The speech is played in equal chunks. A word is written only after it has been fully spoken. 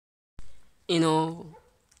you know,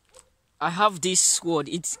 I have this word.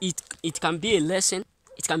 It can be a lesson,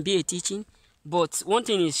 it can be a teaching, but one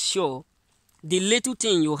thing is sure: the little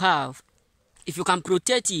thing you have, if you can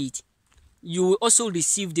protect it, you will also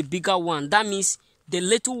receive the bigger one. That means the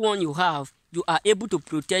little one you have, you are able to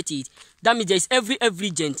protect it. That means there is every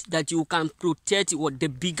evidence that you can protect what the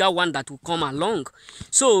bigger one that will come along.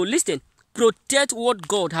 So listen, protect what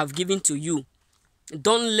God have given to you.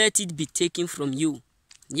 Don't let it be taken from you.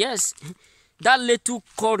 Yes, that little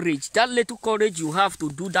courage you have to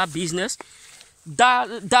do that business, that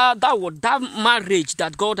marriage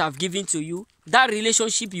that God have given to you, that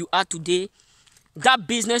relationship you are today, that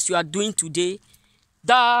business you are doing today,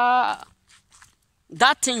 that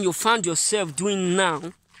thing you found yourself doing now,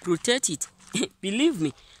 protect it. Believe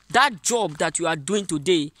me, that job that you are doing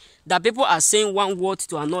today, that people are saying one word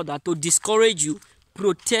to another to discourage you,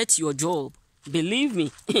 protect your job. Believe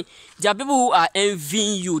me, there are people who are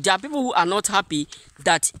envying you. There are people who are not happy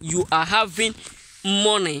that you are having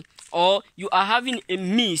money or you are having a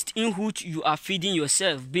means in which you are feeding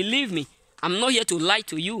yourself. Believe me, I'm not here to lie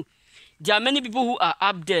to you. There are many people who are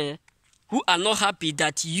up there who are not happy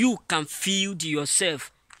that you can feed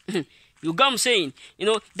yourself. You get what I'm saying? You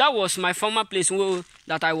know, that was my former place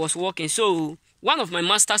that I was working. So one of my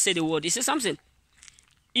masters said the word. He said something.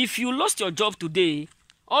 If you lost your job today,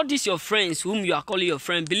 all these your friends whom you are calling your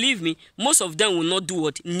friend, believe me, most of them will not do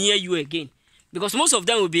what near you again. Because most of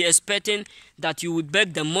them will be expecting that you would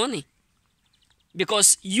beg them money.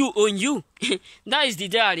 Because you own you. That is the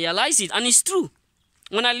day I realized it. And it's true.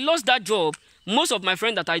 When I lost that job, most of my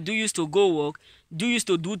friends that I used to go work, used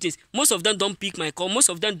to do this, most of them don't pick my call. Most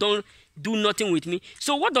of them don't do nothing with me.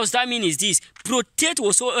 So what does that mean is this: protect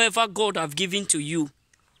whatsoever God have given to you.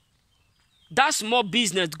 That small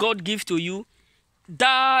business God gives to you,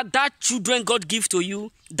 that children God gives to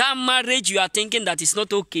you, that marriage you are thinking that is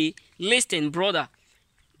not okay. Listen, brother,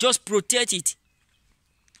 just protect it.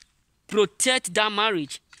 Protect that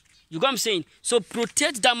marriage. You get what I'm saying? So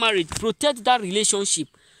protect that marriage, protect that relationship,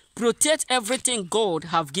 protect everything God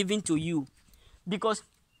have given to you. Because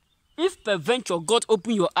if peradventure God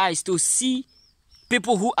open your eyes to see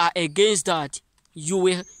people who are against that, you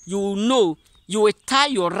will know, you will tie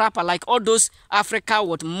your wrapper like all those Africa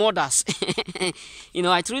mothers. You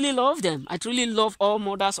know, I truly love them. I truly love all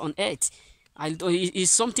mothers on earth.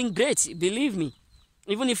 It's something great, believe me.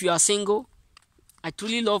 Even if you are single, I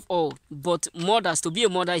truly love all. But mothers, to be a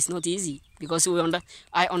mother is not easy. Because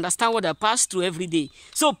I understand what I pass through every day.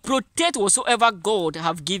 So protect whatsoever God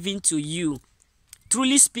have given to you.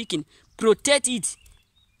 Truly speaking, protect it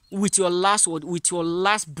with your last word, with your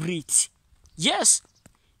last breath. Yes.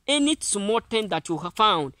 Any small thing that you have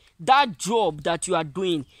found, that job that you are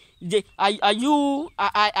doing, are you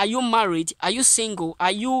married? Are you single?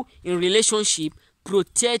 Are you in relationship?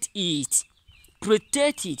 Protect it.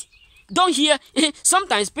 Protect it. Don't hear.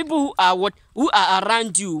 Sometimes people who are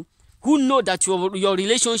around you, who know that your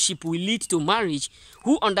relationship will lead to marriage,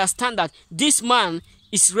 who understand that this man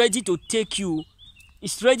is ready to take you,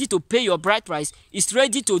 is ready to pay your bride price, is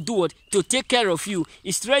ready to do what? To take care of you,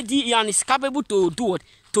 is ready and is capable to do what?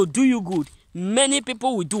 To do you good. Many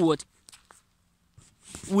people will do what?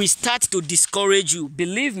 Will start to discourage you.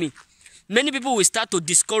 Believe me. Many people will start to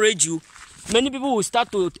discourage you. Many people will start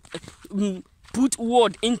to put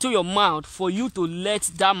word into your mouth for you to let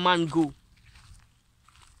that man go.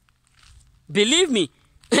 Believe me.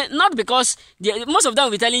 Not because most of them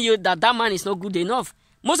will be telling you that man is not good enough.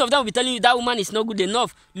 Most of them will be telling you that woman is not good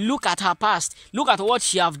enough. Look at her past. Look at what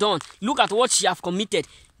she have done. Look at what she have committed.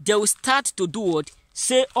 They will start to do what?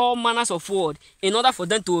 Say all manners of word in order for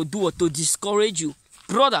them to do what? To discourage you.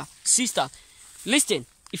 Brother, sister, listen.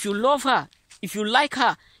 If you love her, if you like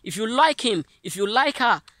her, if you like him, if you like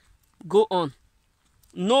her, go on.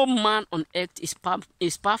 No man on earth is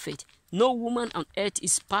perfect. No woman on earth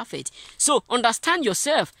is perfect. So understand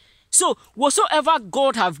yourself. So whatsoever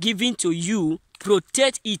God have given to you,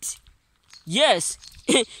 protect it. Yes,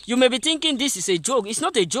 you may be thinking this is a joke. It's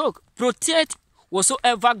not a joke. Protect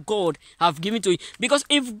whatsoever God have given to you. Because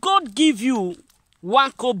if God give you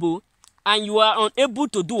 1 kobo and you are unable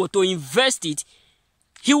to do or to invest it,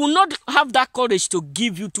 He will not have that courage to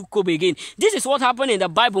give you 2 kobo again. This is what happened in the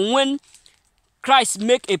Bible when Christ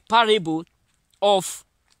make a parable of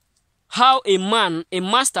how a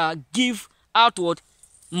master give outward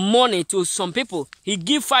money to some people. He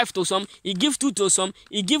give 5 to some, he give 2 to some,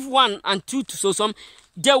 he give 1 and 2 to some.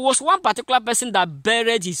 There was one particular person that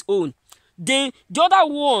buried his own. The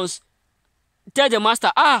other ones tell the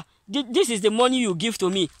master, this is the money you give to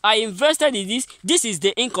me. I invested in this. This is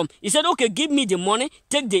the income. He said, okay, give me the money,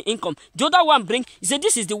 take the income. The other one bring, he said,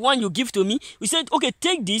 this is the one you give to me. We said, okay,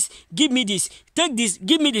 take this, give me this. Take this,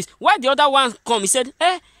 give me this. Why the other one come? He said,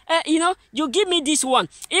 you give me this one.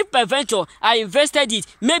 If peradventure I invested it,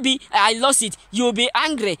 maybe I lost it, you'll be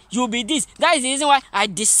angry, you'll be this. That is the reason why I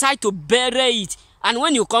decide to bury it. And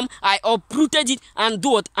when you come, I uprooted it and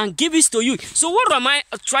do it and give it to you. So what am I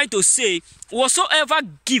trying to say? Whatsoever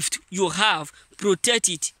gift you have, protect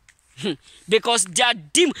it. Because they are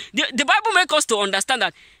the Bible makes us to understand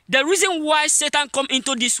that the reason why Satan come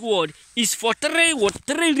into this world is for three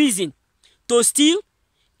reasons: to steal,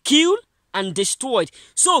 kill, and destroy.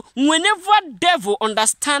 So whenever devil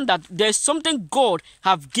understand that there's something God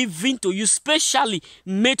have given to you, specially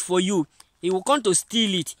made for you, he will come to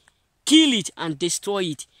steal it, kill it, and destroy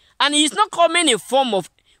it. And he is not coming in form of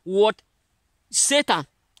what? Satan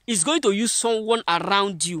is going to use someone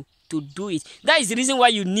around you to do it. That is the reason why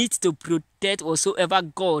you need to protect whatsoever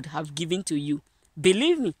God have given to you.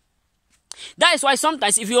 Believe me. That is why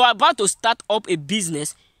sometimes if you are about to start up a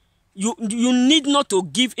business, you need not to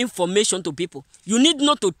give information to people. You need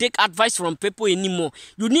not to take advice from people anymore.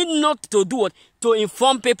 You need not to do what? To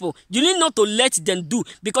inform people. You need not to let them do,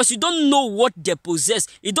 because you don't know what they possess.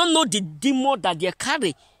 You don't know the demon that they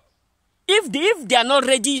carry. If they are not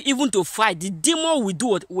ready even to fight, the demon will do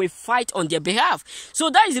what? Will fight on their behalf. So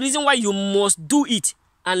that is the reason why you must do it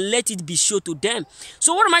and let it be shown to them.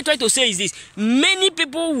 So what am I trying to say is this: many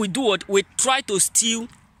people will do what? Will try to steal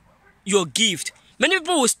your gift. Many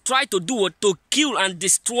people will try to do what? To kill and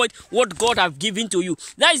destroy what God have given to you.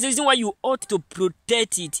 That is the reason why you ought to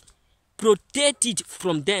protect it. Protect it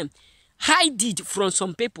from them. Hide it from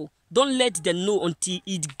some people. Don't let them know until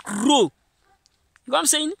it grow. You know what I'm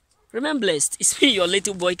saying? Remain blessed. It's me, your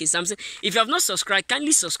little boy, K. Samson. If you have not subscribed,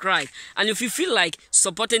 kindly subscribe. And if you feel like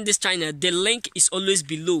supporting this channel, the link is always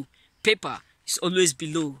below. Paper is always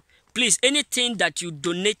below. Please, anything that you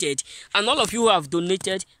donated, and all of you who have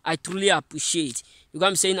donated, I truly appreciate. You know what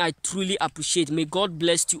I'm saying? I truly appreciate. May God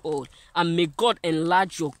bless you all. And may God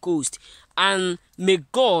enlarge your coast. And may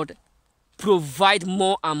God provide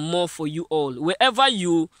more and more for you all. Wherever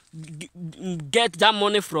you get that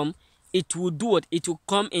money from, it will do it. It will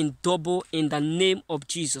come in double in the name of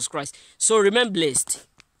Jesus Christ. So remain blessed.